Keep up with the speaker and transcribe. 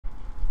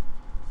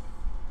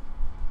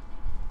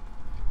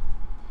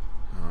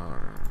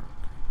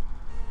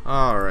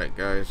Alright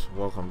guys,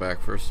 welcome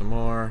back for some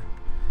more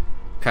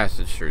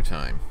passage through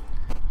time.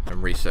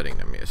 I'm resetting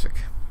the music.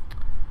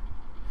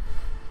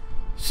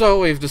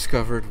 So we've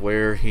discovered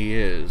where he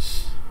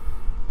is.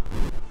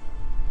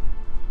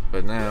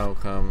 But now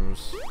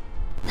comes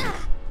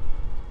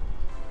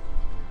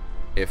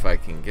if I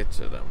can get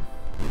to them.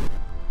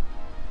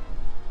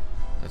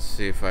 Let's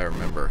see if I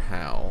remember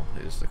how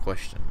is the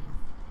question.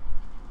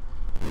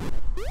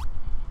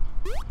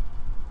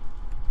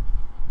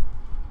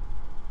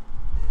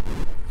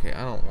 Okay,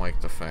 I don't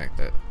like the fact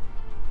that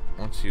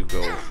once you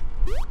go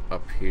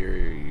up here,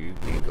 you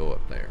can't go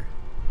up there.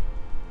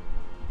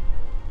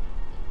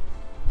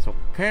 So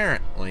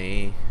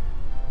apparently,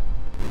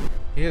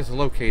 he is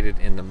located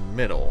in the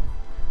middle.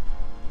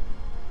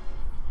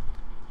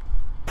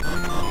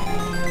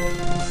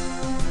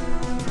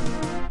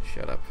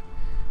 Shut up.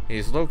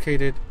 He's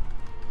located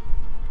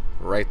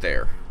right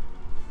there.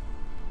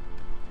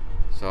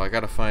 So I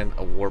gotta find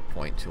a warp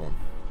point to him.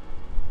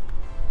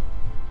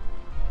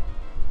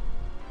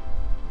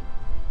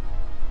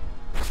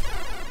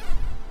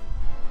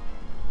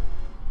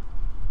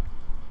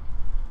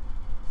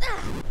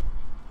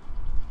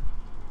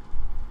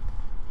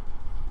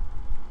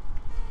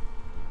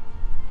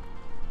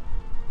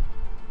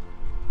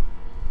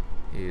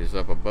 He is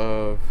up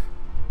above.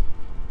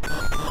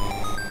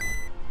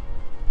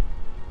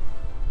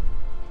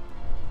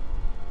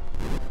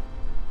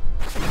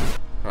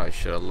 Probably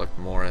should have looked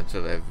more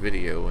into that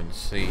video and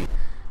see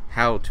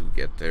how to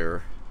get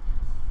there,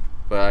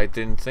 but I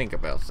didn't think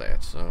about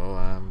that, so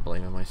I'm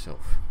blaming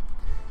myself.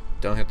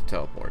 Don't have to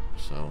teleport,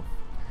 so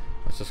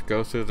let's just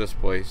go through this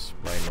place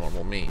by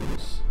normal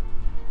means.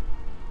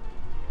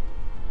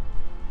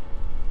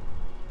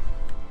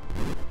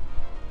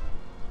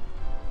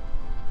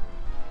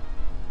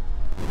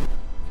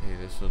 Okay,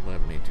 this would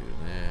let me do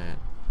that.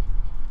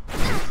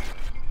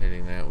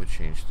 Hitting that would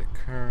change the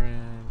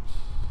current.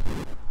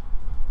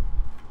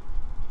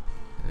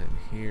 And then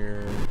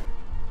here.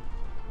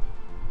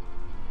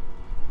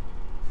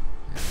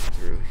 And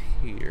through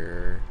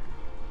here.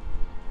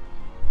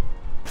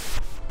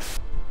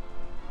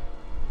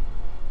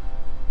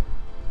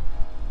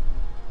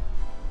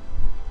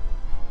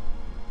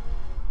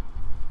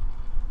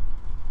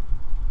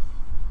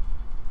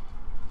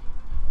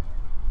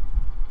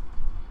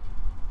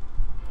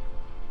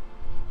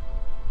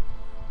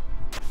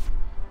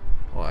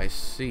 Well, I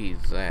see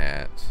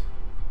that.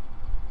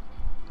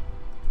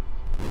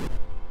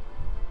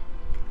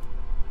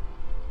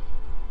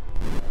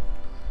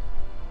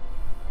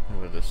 Where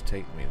would this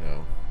take me,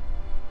 though?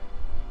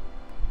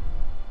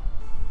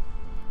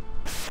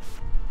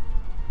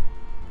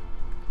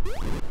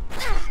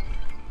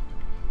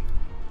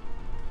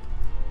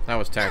 That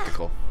was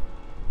tactical.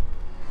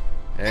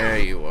 There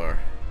you are.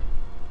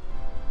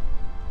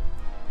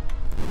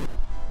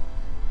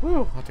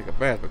 Woo! I'll take a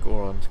bath, but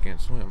Gorons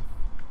can't swim.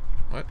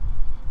 What?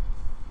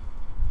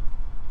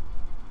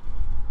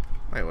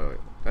 Wait.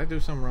 Did I do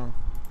something wrong?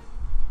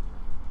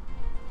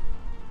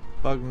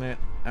 Bug net.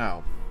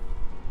 Ow.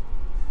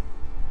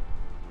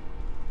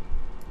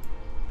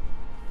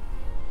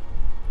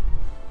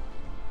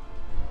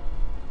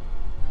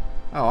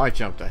 Oh, I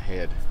jumped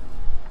ahead.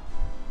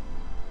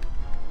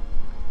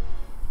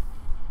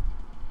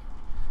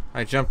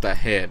 I jumped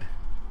ahead.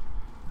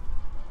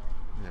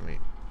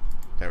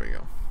 There we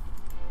go.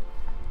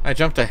 I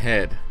jumped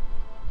ahead.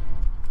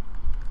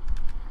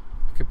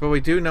 Okay, but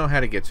we do know how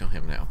to get to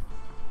him now.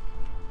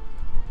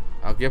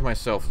 I'll give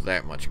myself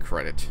that much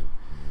credit.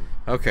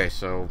 Okay,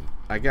 so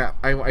I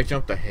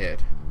jumped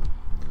ahead.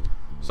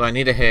 So I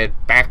need to head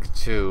back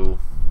to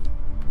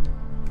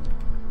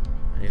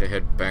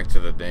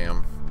the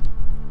damn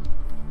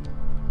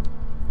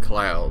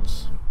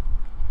clouds.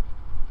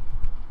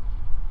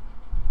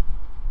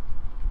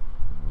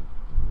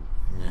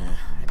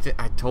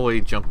 I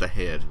totally jumped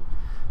ahead.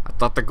 I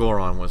thought the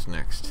Goron was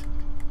next.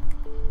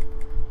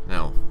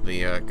 No,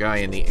 the guy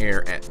in the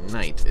air at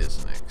night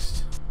is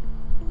next.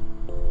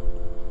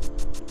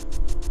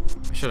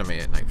 I should have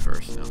made it night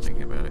first, now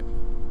thinking about it.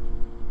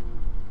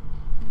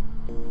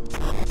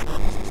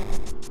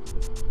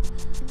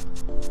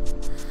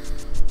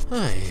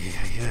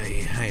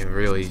 I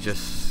really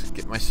just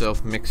get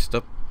myself mixed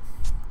up.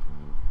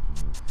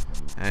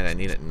 And I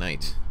need it at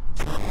night.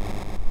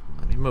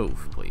 Let me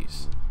move,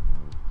 please.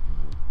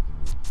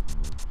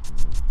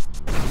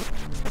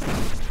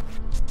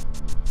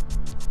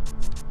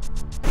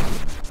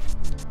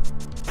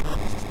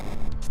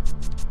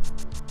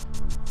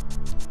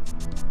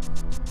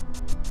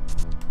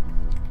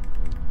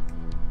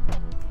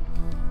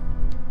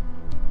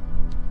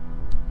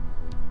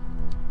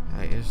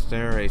 Is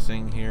there a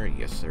thing here?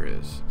 Yes, there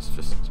is. It's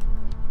just...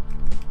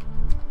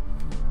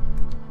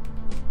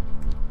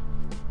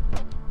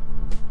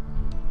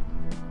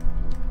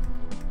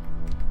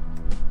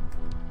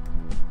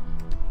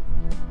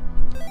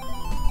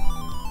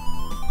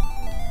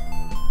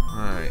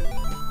 Alright.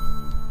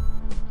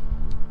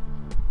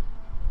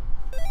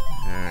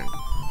 Alright.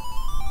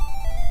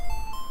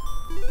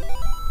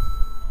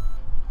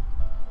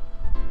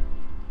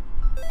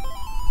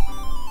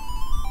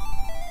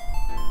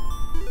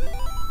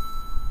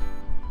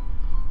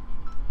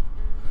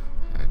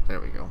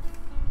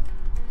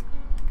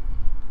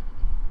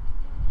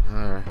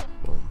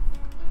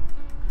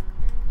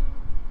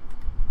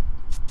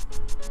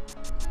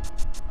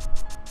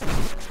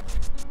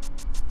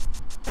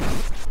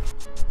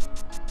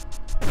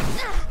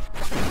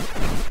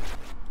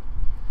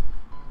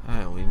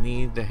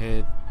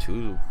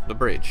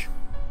 bridge.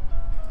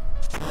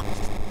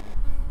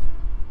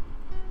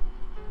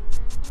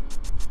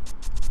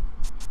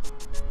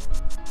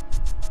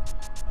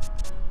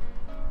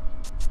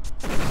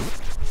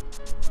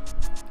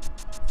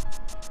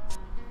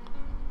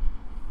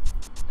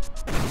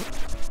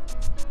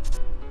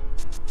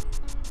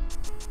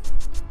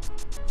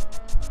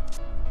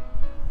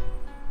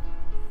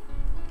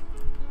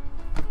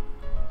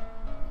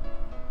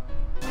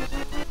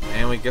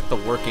 And we get the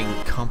working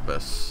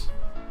compass.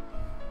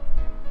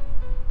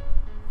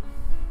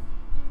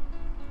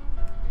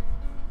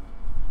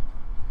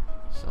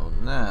 So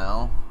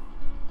now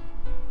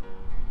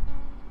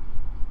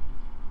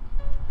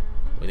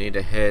we need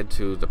to head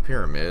to the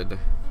pyramid.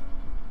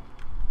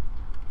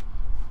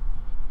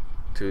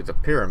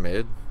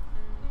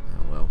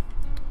 Oh well.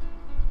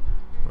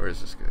 Where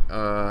is this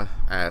guy?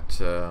 At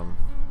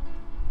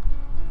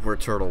where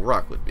Turtle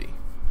Rock would be.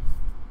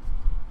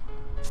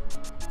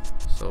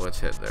 So let's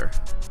head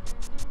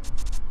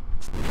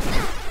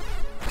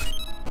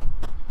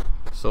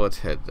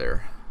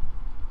there.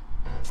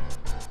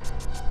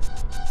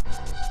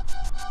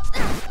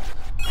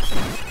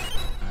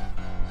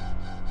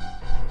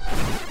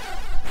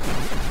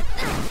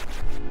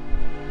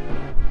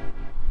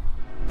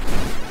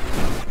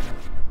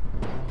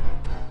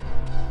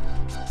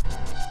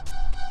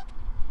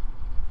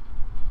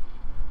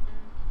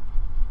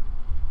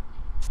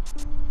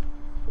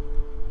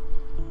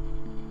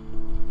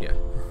 Yeah.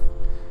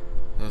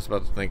 I was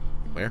about to think,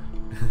 where?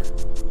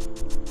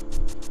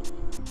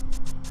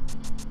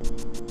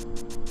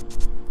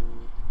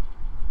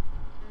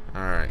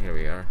 Alright, here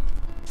we are.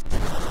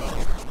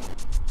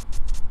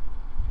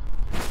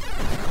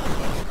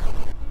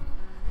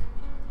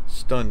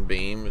 Stun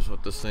beam is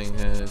what this thing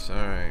has.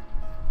 Alright.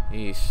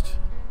 East,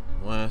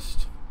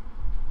 west,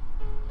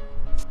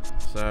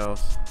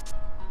 south,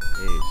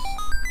 east.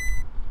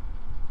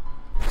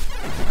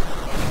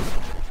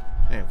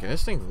 Damn, can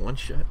this thing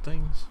one-shot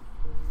things?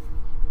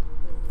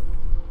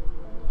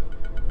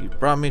 You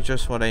brought me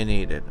just what I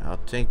needed. I'll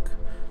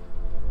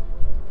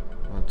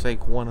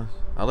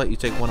let you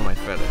take one of my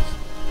feathers.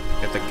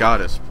 Get the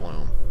goddess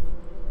plume.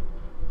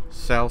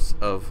 South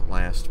of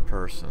last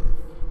person.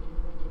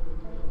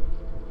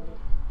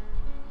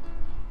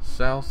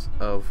 South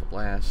of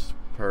last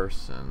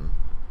person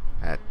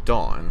at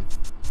dawn.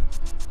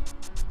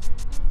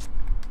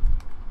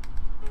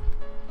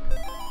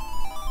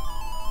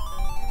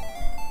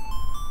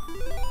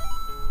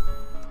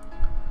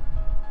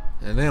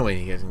 And then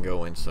we can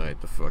go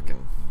inside the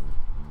fucking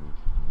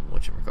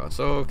whatchamacallit.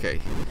 So okay,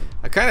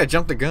 I kind of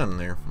jumped the gun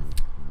there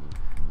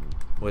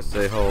with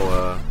the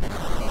whole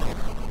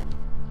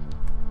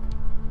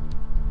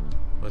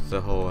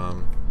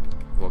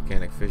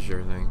volcanic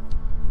fissure thing.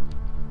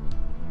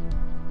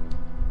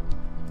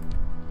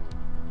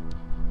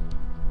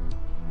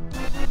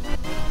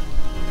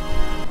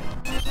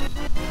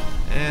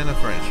 And a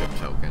friendship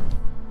token.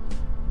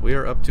 We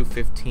are up to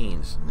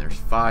 15, and there's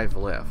 5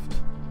 left.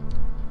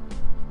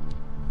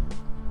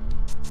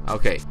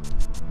 Okay,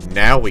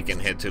 now we can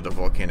head to the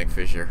volcanic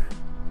fissure.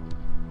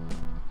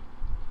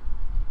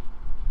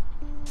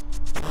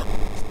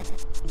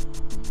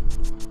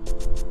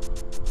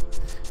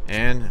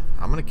 And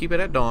I'm gonna keep it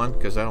at dawn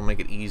because that'll make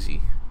it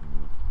easy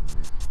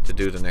to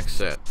do the next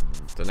set,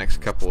 the next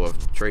couple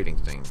of trading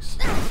things.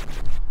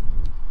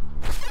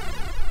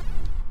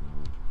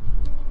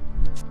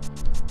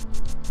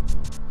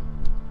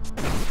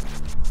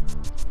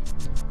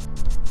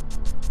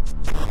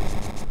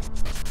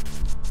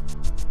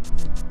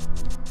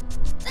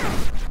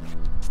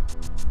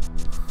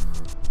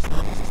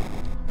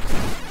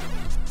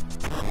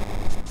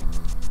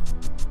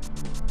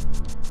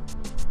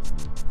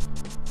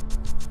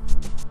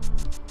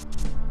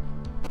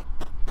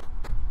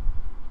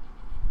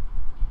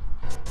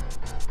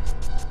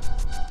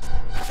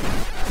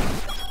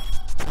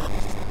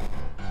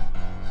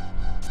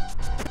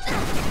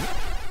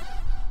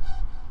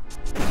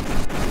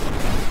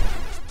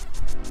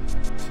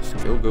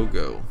 Go,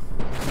 go.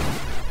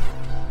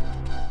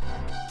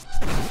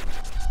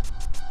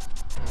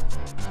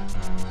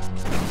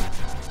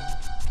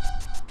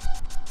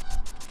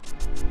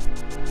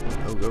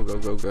 Go, go,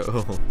 go, go,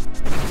 go.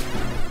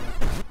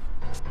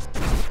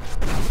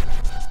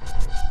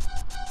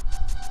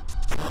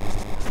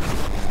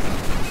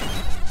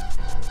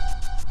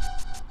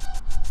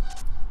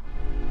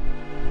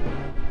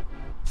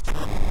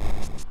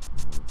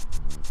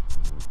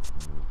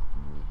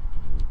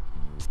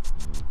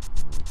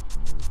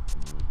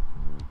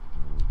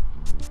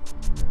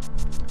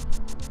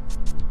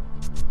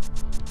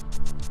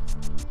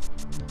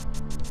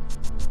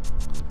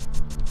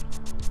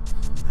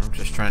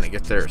 Trying to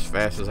get there as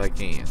fast as I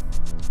can.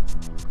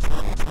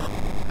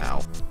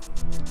 Ow.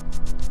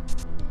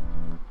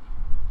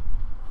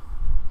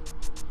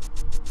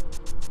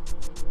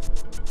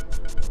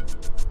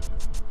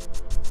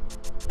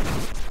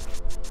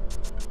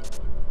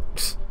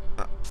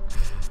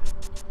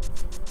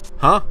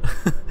 Huh?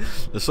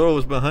 The sword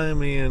was behind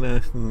me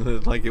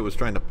and like it was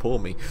trying to pull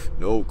me.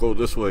 No, go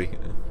this way.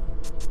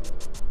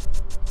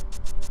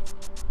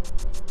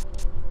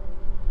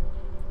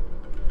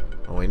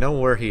 Well, we know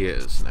where he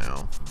is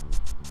now.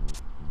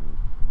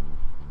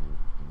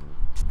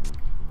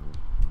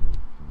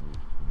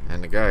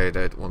 And the guy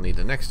that will need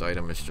the next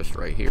item is just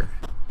right here.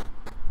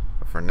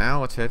 But for now,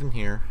 let's head in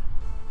here.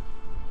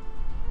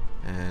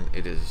 And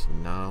it is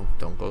no,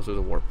 don't go through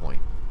the warp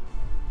point.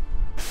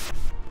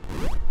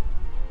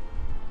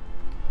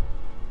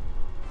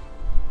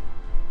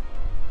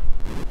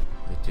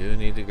 We do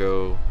need to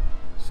go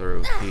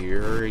through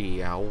here,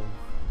 yow.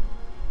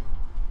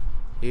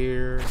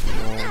 Here,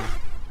 boom,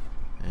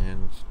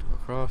 and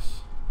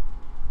across.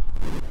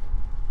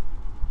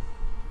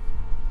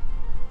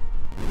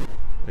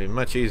 It'd be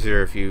much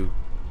easier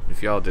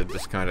if y'all did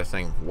this kind of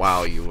thing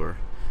while you were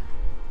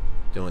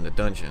doing the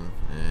dungeon,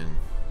 and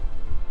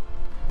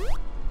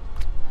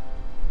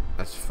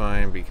that's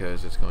fine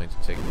because it's going to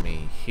take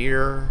me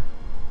here.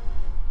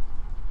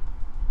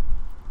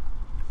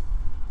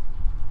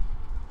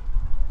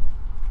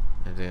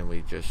 And then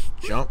we just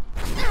jump.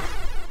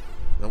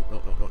 Nope,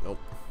 nope, nope, nope, nope.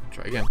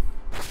 Try again.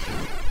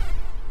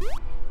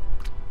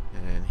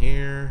 And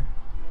here.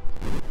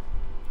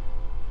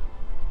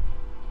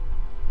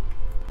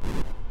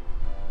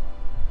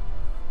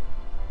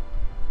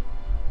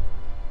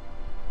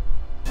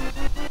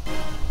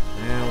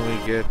 And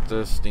we get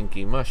the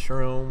stinky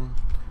mushroom.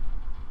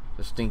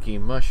 The stinky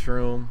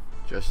mushroom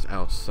just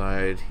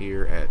outside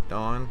here at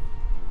dawn.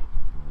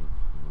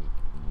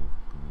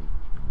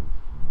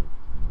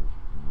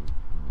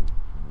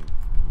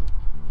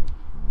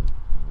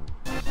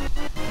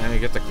 And we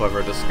get the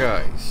clever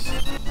disguise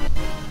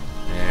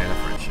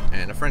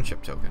and a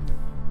friendship token.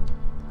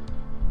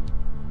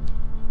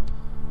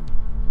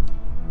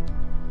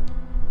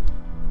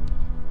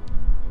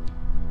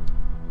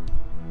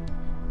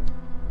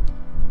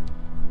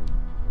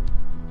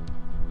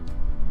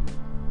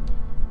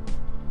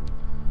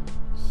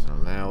 So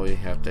now we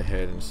have to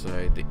head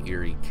inside the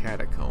eerie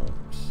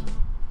catacombs.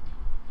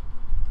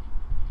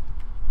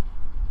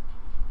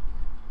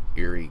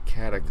 Eerie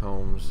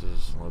Catacombs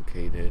is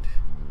located.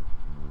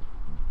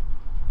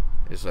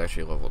 It's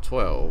actually level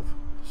 12,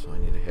 so I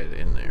need to head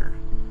in there.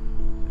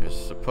 There's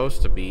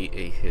supposed to be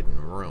a hidden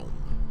room.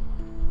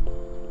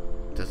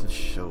 It doesn't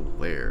show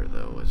where,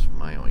 though, is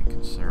my only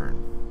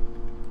concern.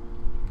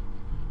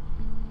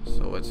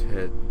 So let's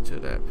head to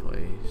that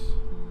place.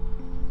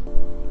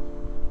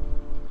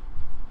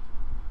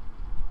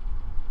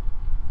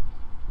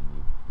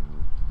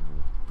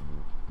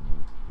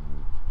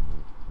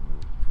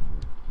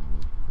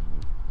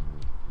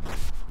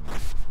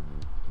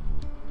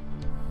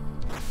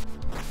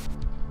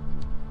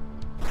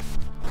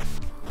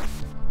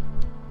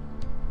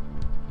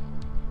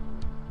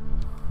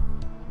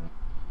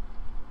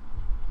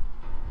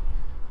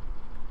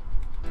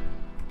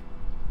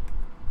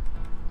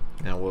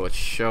 Now, will it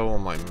show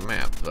on my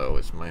map, though,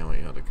 is my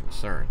only other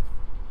concern.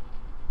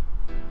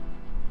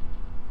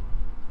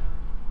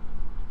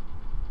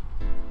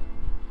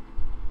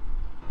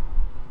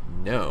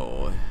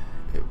 No,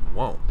 it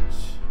won't.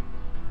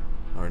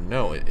 Or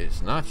no, it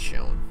is not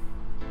shown.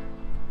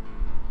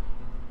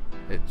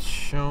 It's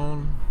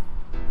shown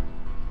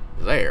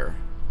there.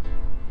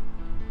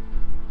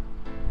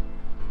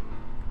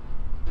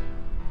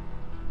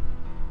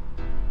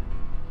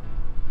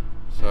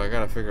 So I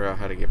gotta figure out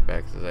how to get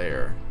back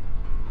there.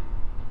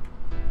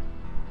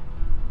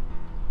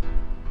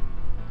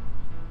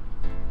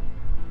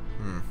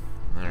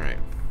 Alright.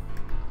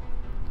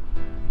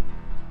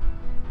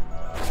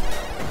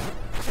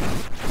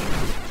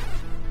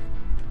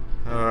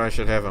 Oh, I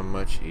should have a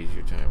much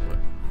easier time with.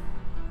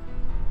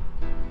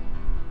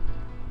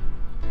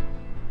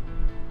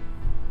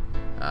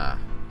 Ah.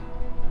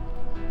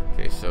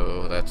 Okay,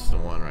 so that's the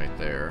one right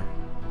there.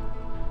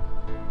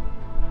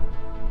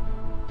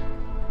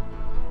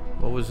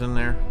 What was in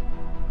there?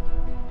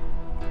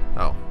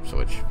 Oh,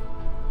 switch.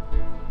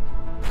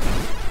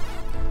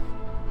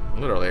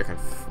 Literally, I can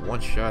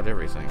one-shot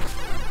everything.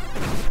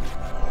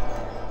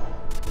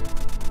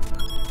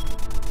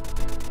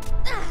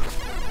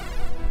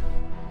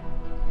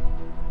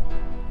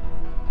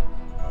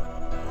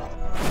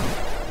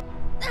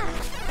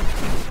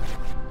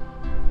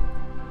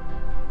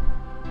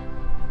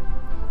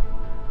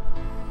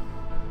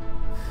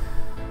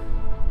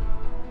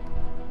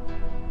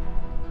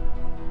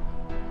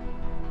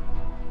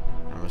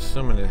 I'm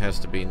assuming it has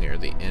to be near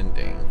the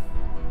ending.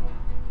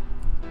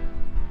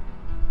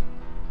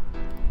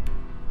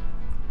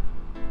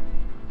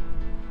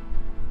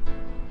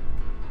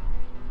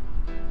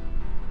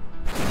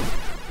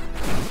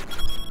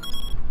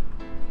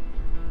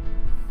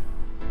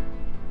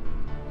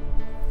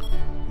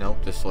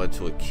 This led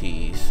to a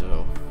key,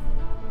 so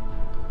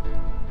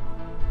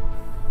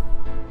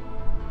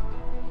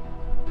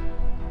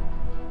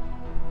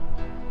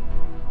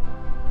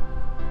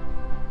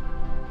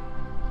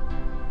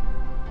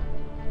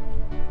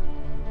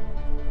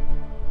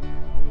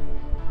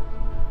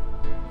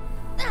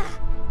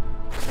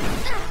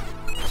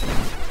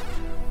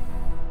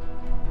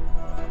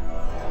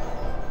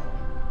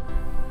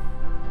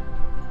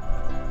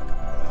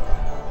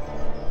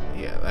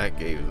yeah, that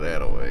gave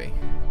that away.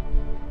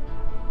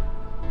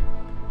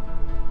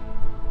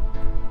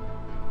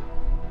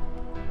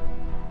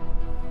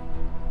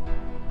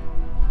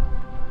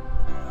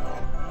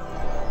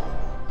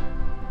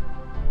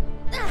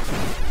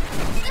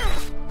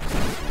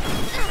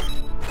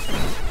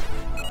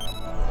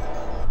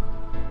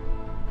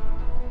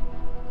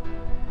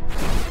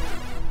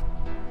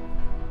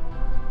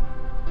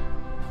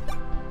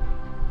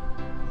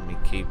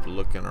 keep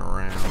looking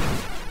around.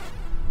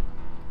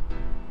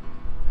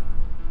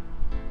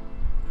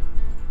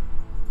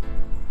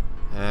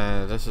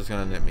 This is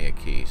gonna net me a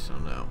key, so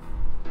no.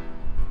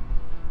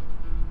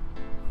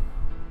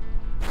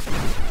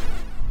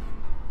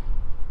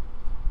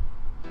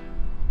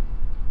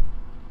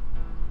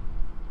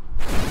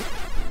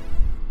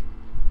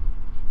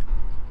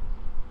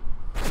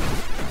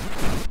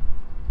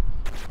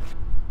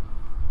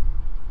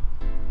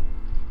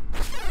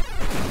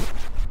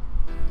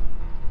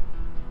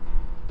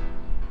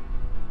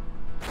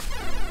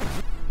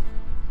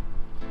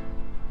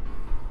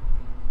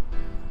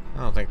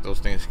 I don't think those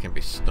things can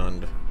be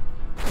stunned.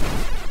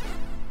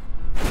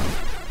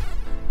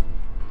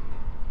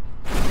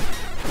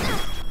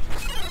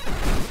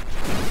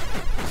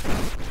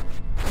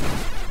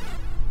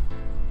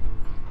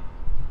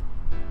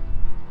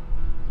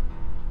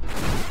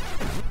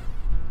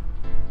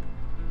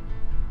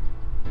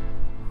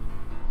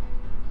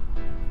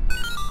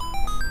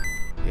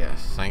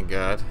 Yes, thank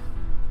God.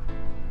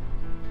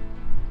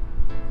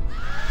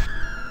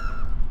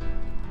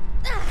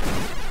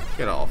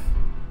 Get off.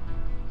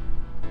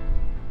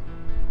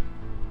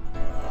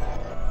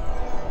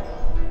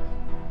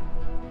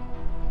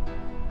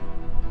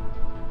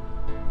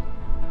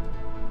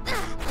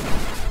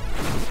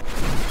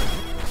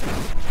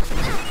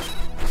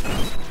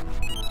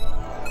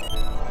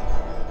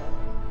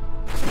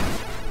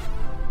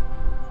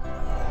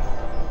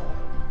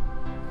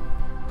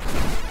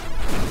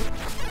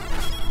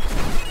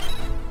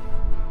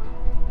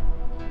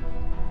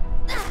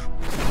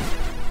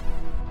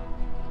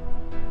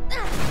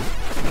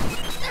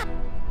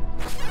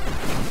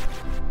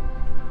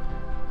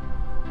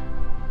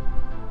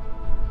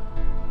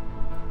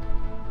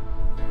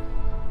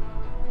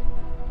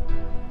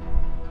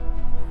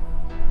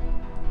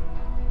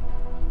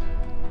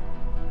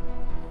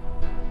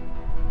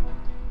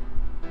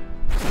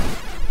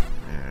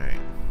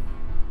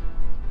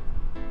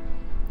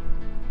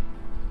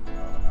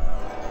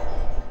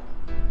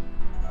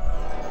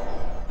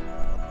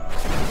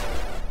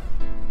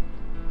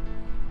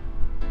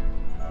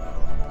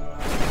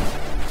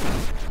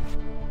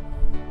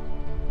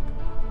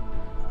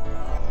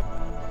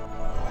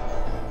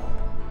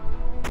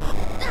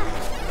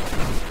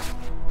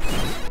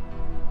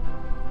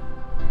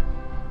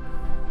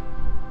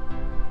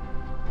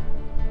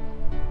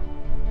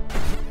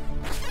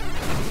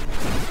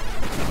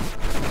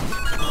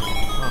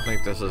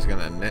 This is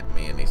gonna net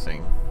me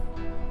anything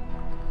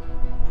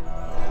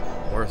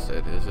worth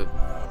it, is it?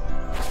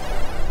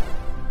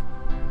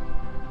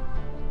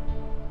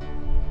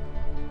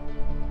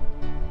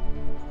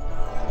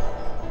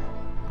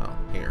 Oh,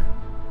 here.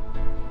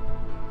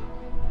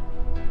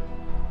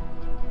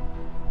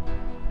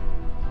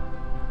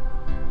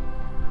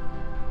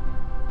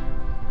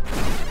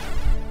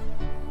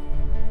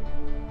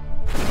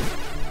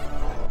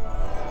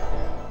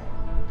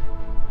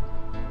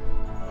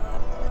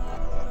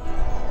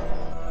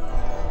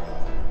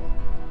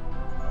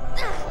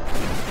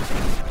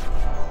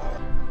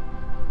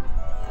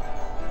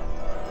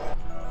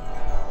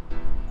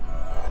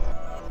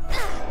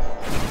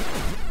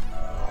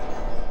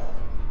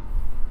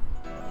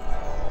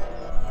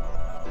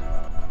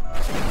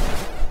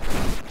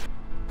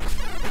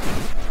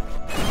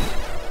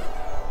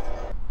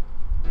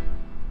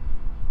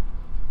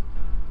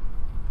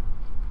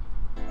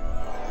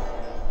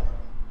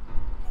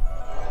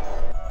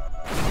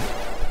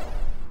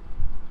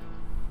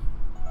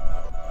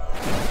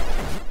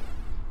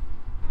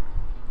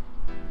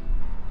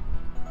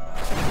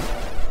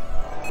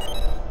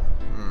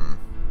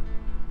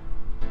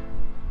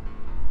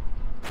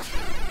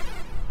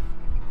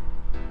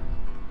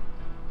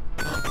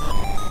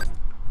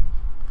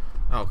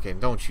 Okay,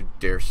 don't you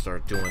dare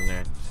start doing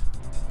that.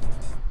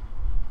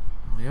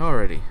 We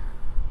already.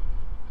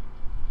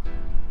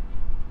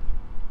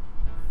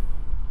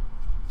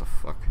 What the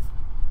fuck?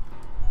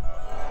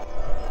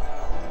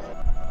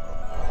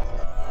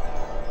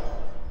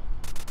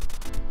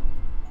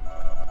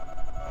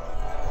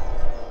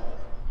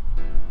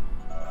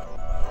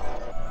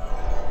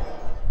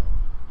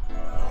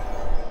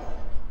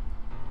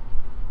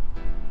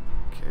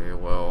 Okay,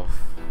 well.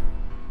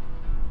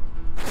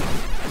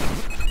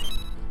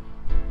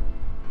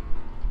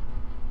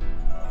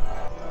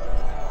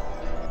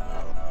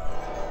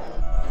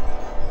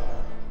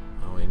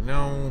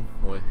 No,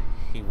 what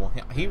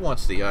he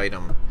wants the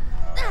item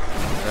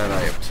that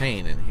I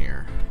obtain in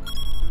here.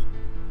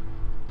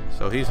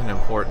 So he's an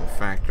important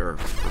factor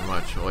for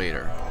much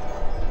later.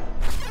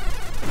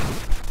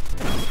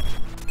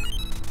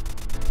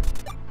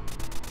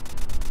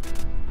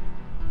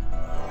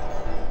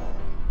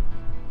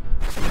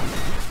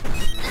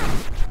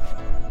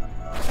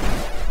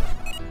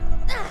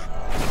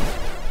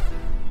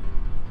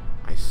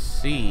 I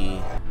see.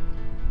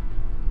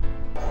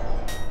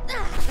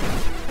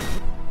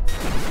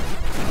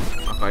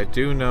 I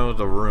do know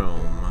the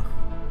room.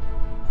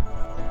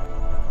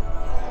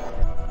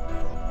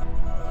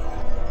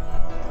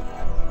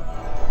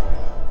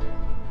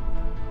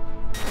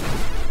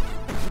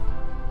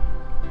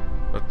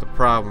 But the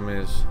problem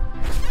is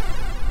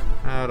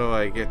How do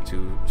I get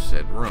to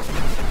said room?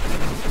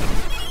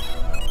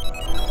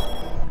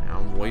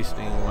 I'm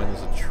wasting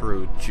Lens of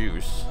True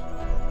juice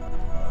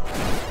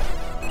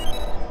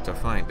to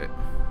find it.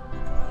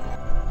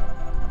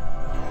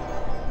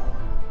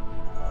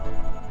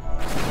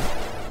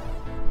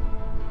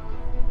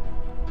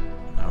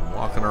 I'm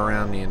walking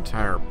around the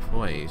entire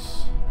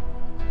place.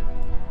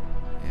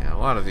 Yeah, a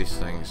lot of these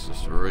things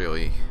just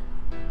really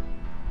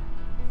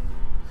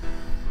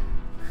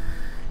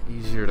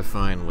easier to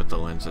find with the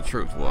Lens of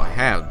Truth. Well, I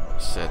have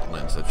said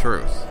Lens of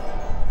Truth.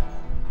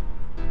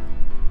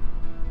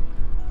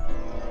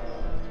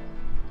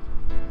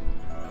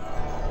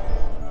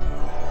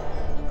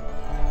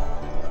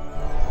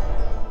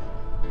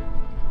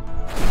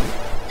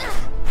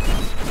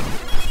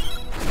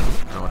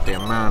 Now with the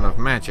amount of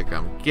magic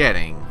I'm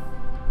getting,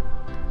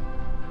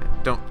 I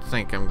don't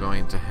think I'm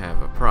going to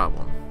have a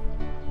problem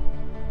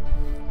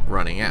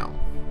running out.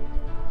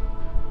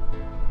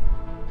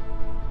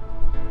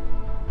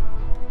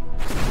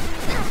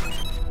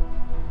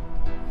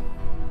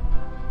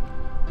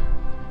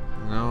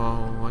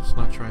 No, let's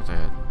not try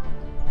that.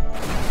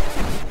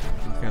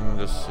 We can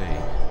just see.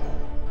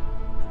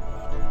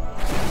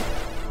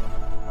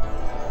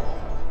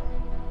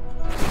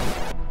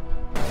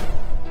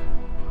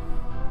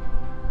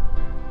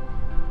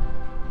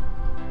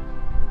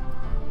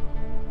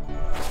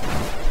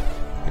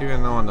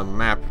 Even though on the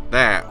map,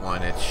 that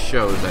one, it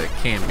shows that it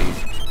can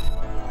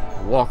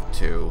be walked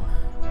to.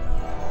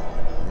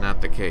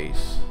 Not the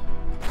case.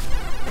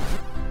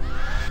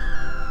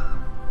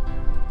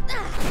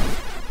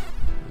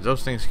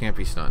 Those things can't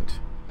be stunned.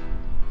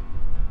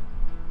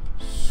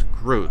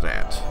 Screw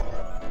that.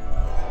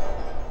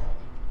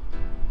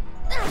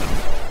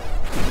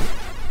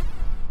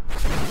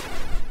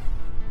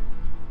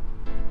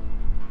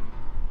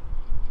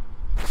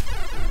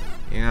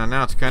 You know,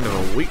 now it's kind of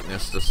a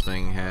weakness this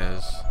thing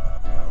has.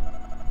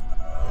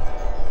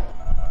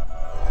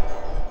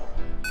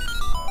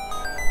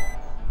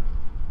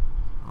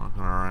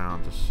 Walking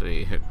around to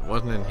see. It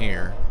wasn't in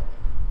here.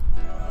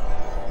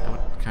 That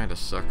would kind of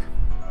suck.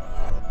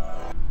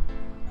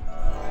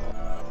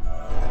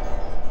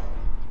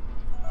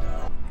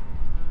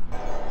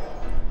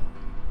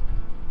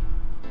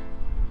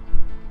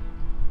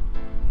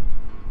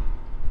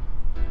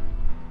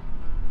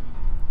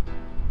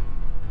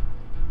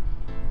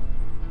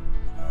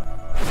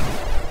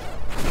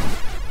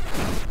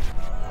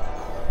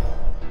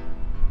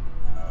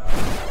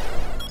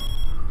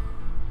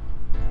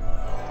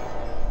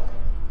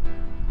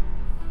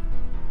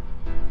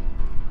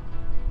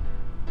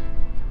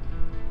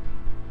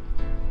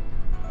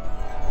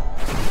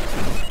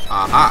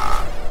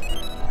 Aha!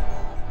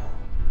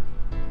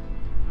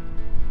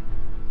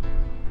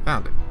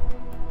 Found it.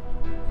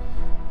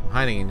 I'm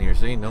hiding in here,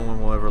 see? No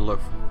one will ever look.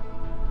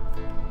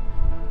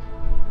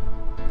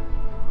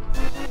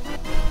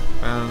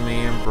 Found the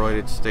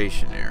embroidered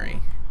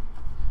stationery.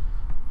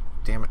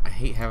 Damn it, I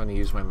hate having to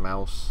use my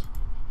mouse.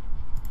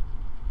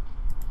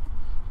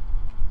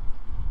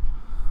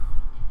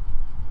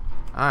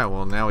 Alright,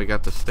 well now we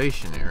got the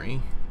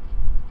stationery.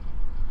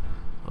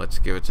 Let's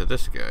give it to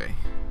this guy.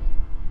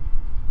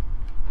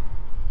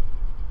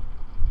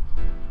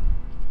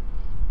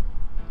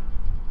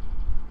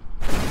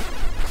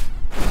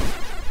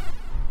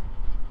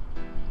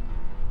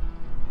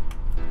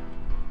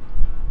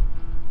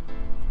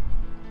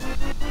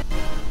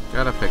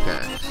 Got a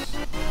pickaxe.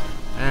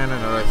 And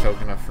another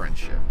token of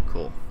friendship.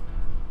 Cool.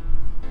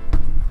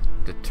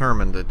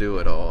 Determined to do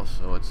it all,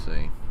 so let's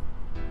see.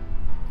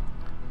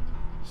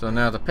 So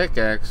now the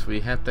pickaxe,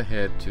 we have to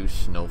head to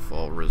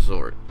Snowfall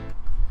Resort.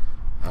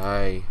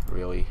 I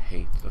really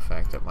hate the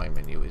fact that my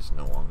menu is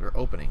no longer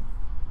opening.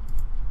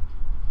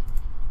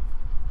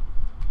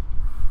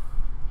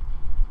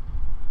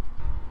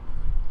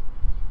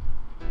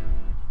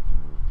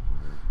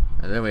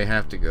 And then we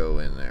have to go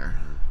in there.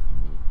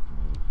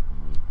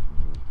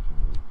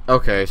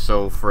 Okay,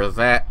 so for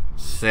that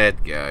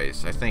said,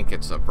 guys, I think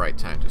it's the right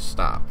time to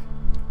stop.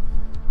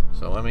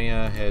 So let me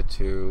head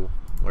to...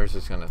 Where's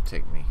this gonna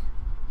take me?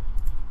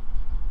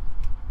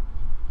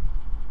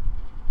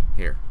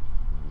 Here.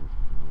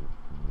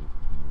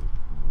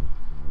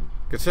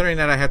 Considering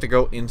that I have to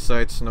go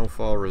inside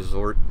Snowfall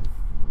Resort,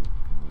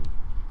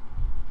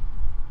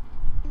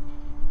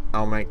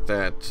 I'll make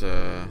that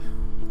the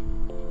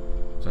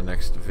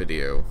next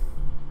video.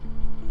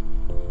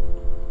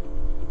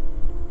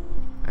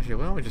 Actually,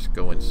 why don't we just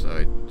go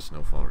inside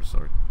Snowfall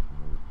Resort?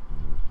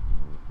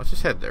 Let's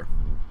just head there.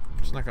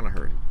 It's not gonna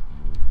hurt.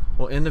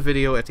 We'll end the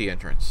video at the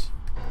entrance,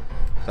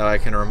 so I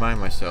can remind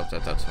myself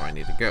that that's where I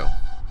need to go.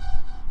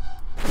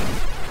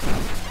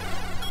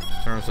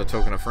 In terms of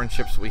token of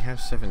friendships, we have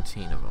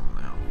 17 of them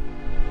now.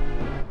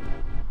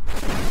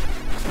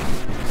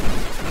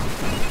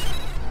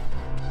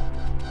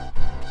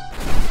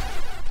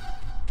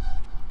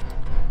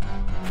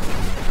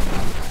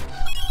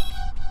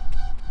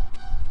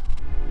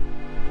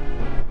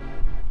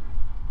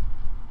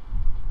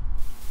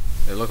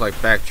 It looked like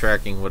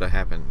backtracking would have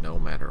happened no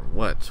matter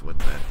what with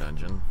that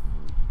dungeon.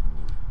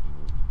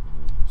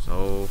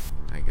 So,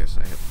 I guess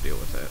I have to deal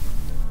with that.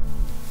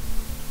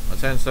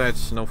 Let's head inside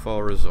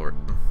Snowfall Resort.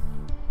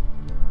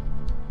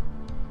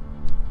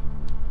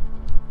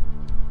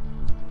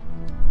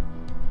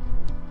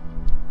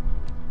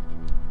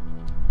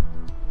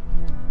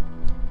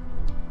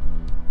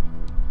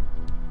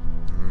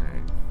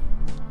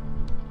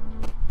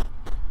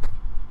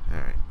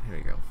 Alright, here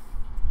we go.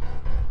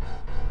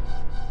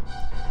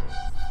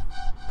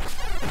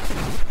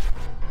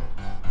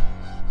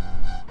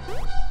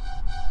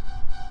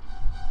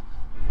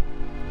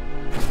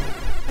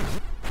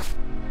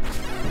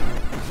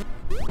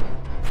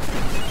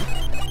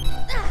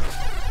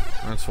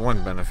 That's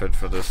one benefit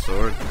for this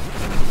sword.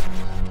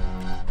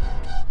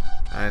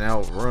 And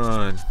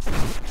outrun.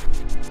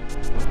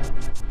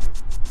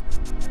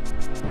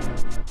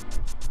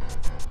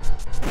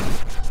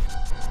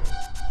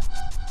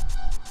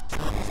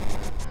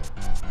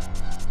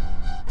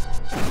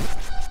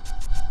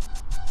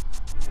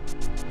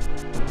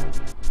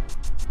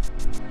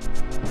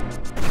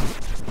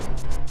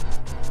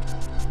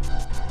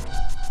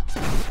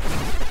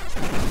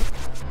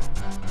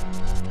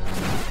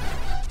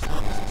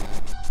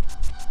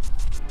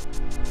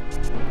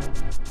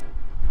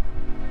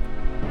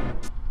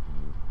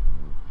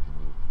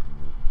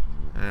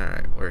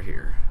 Alright, we're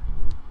here.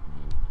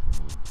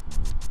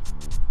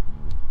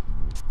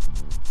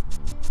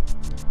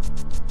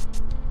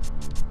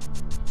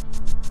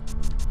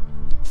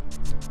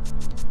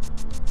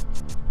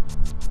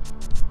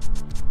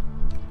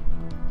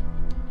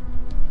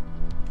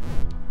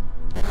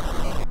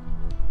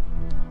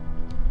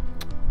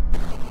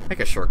 Make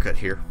a shortcut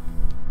here.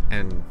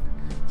 And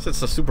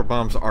since the super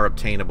bombs are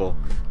obtainable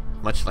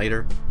much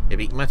later, it'd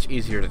be much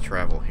easier to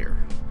travel here.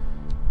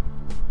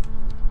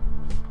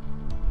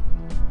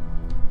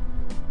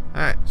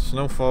 Alright,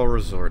 Snowfall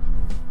Resort.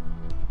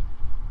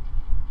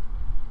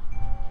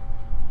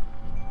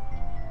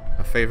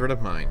 A favorite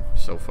of mine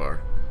so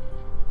far.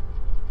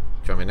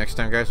 Join me next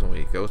time, guys, when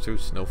we go through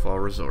Snowfall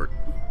Resort.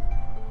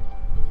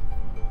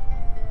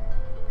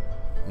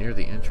 Near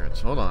the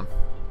entrance. Hold on.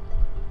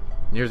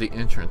 Near the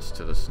entrance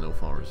to the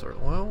Snowfall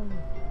Resort. Well,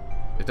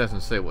 it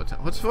doesn't say what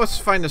time. Let's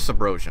find the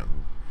Subrosion.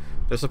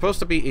 There's supposed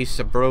to be a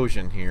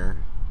Subrosion here.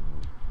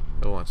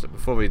 Who wants it?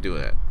 Before we do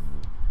that.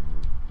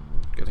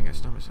 Good thing I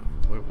stunned myself.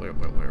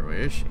 Where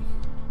is she?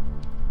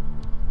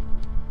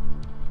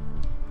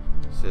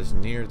 It says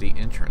near the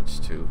entrance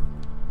to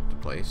the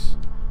place.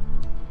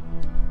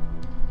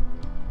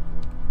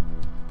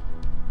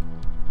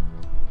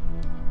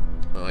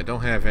 Well, I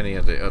don't have any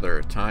of the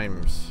other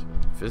times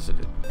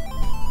visited.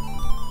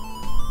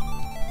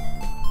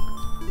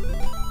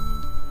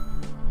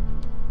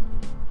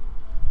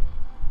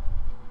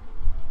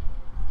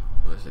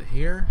 Was it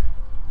here?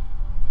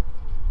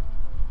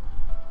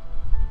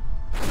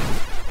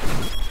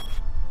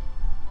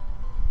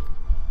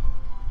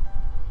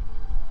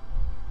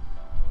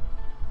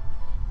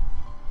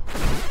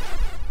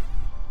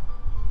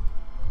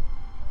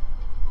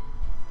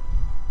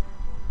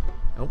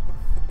 Nope.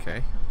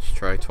 Okay, let's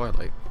try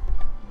Twilight.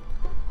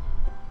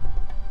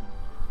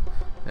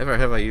 Never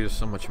have I used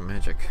so much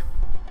magic.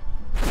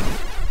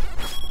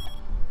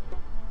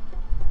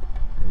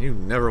 And you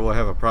never will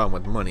have a problem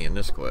with money in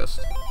this quest.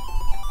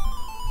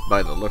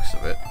 By the looks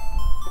of it.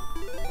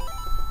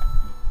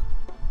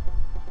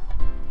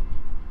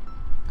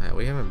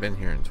 We haven't been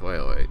here in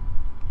Twilight.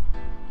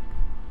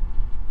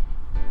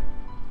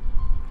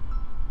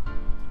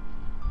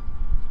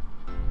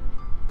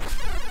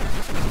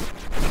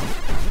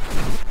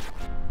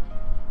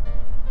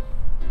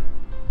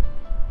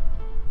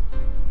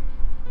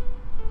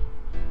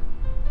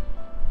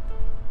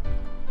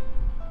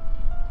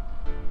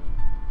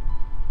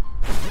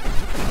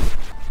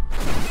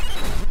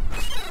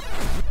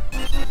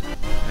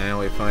 Now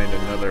we find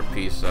another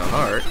piece of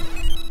heart.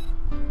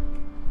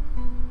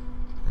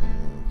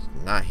 And it's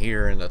not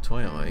here in the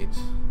Twilight.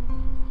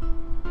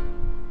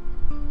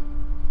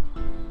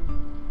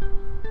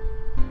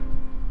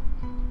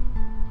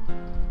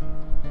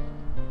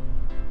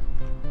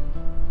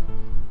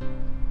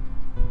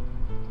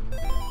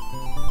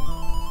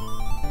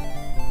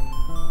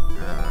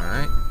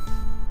 Alright.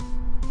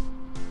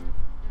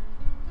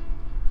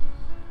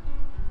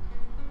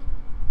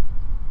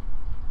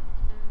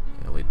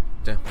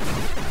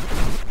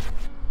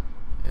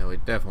 Yeah, we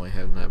definitely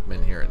have not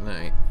been here at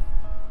night.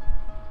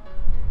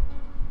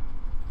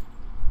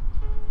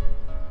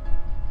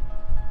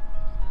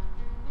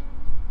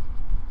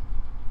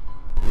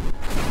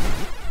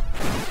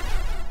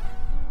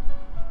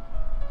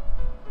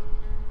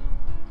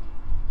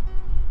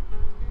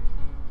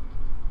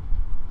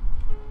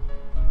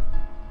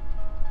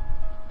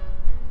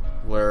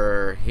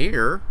 We're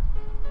here.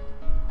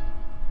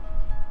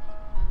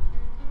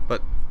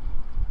 But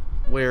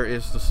where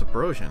is the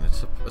Subrosion?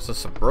 It's a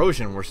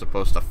Subrosion we're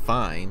supposed to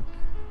find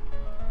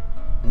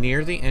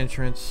near the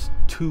entrance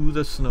to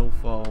the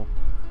Snowfall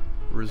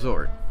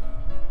Resort.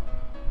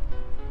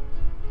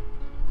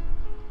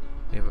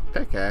 They have a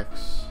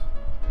pickaxe.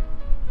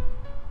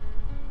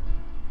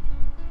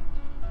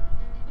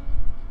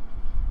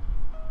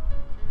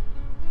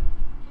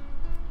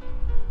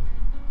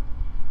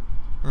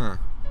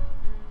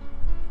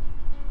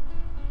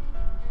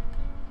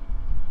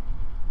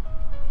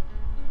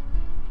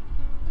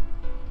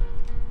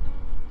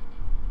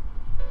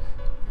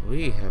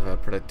 We have a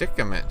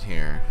predicament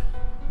here.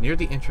 Near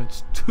the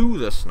entrance to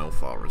the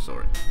Snowfall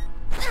Resort.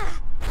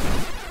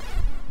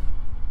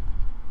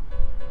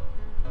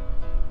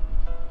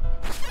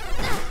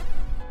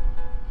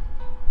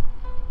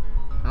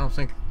 I don't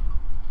think...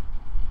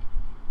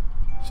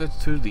 It says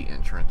to the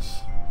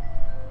entrance.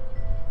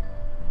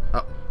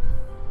 Oh.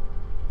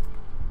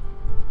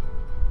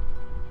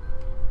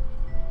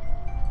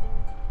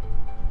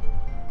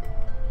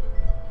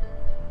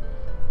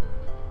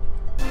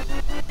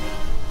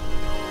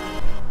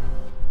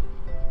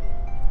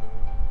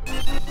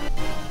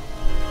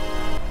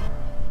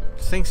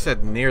 Thing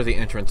said near the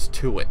entrance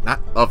to it,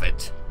 not of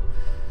it.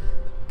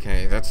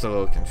 Okay, that's a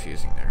little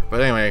confusing there.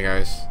 But anyway,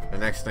 guys, the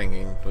next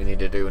thing we need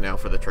to do now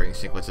for the training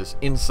sequence is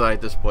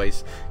inside this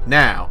place.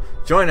 Now,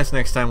 join us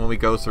next time when we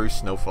go through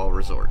Snowfall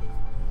Resort.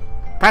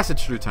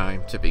 Passage through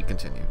time to be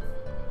continued.